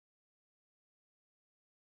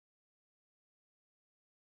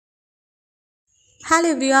Hello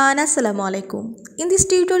everyone, Assalamu alaikum. In this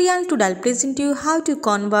tutorial today I'll present you how to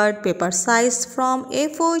convert paper size from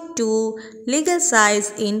A4 to legal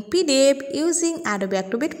size in PDF using Adobe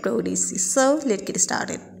Acrobat Pro DC. So let's get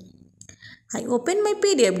started. I open my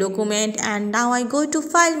PDF document and now I go to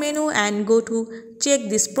File menu and go to check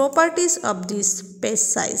these properties of this page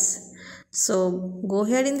size. So go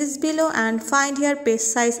here in this below and find here page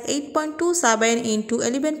size 8.27 into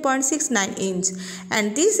 11.69 inch,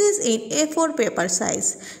 and this is in A4 paper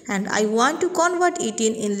size and I want to convert it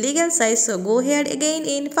in legal size. So go here again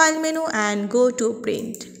in File menu and go to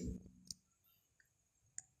Print.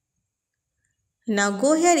 Now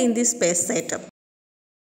go here in this page setup.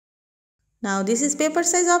 Now this is paper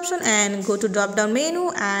size option and go to drop down menu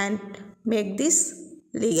and make this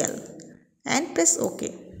legal and press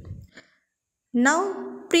OK.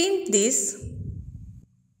 Now print this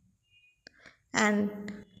and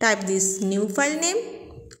type this new file name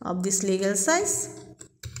of this legal size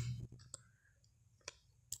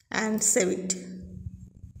and save it.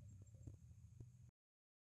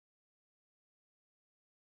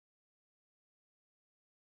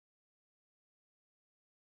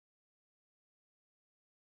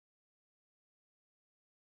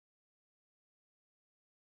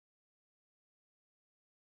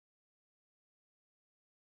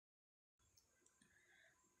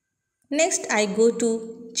 Next I go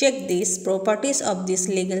to check these properties of this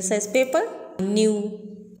legal size paper.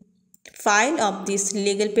 New file of this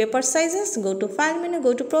legal paper sizes. Go to File menu,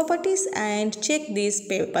 go to Properties and check these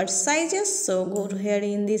paper sizes. So go to here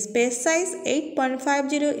in this page size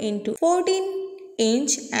 8.50 into 14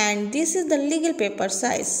 inch, and this is the legal paper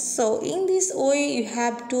size. So in this way you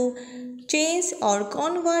have to change or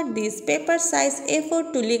convert this paper size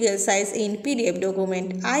A4 to legal size in PDF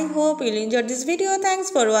document. I hope you'll enjoy this video. Thanks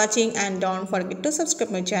for watching and don't forget to subscribe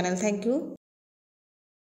my channel. Thank you.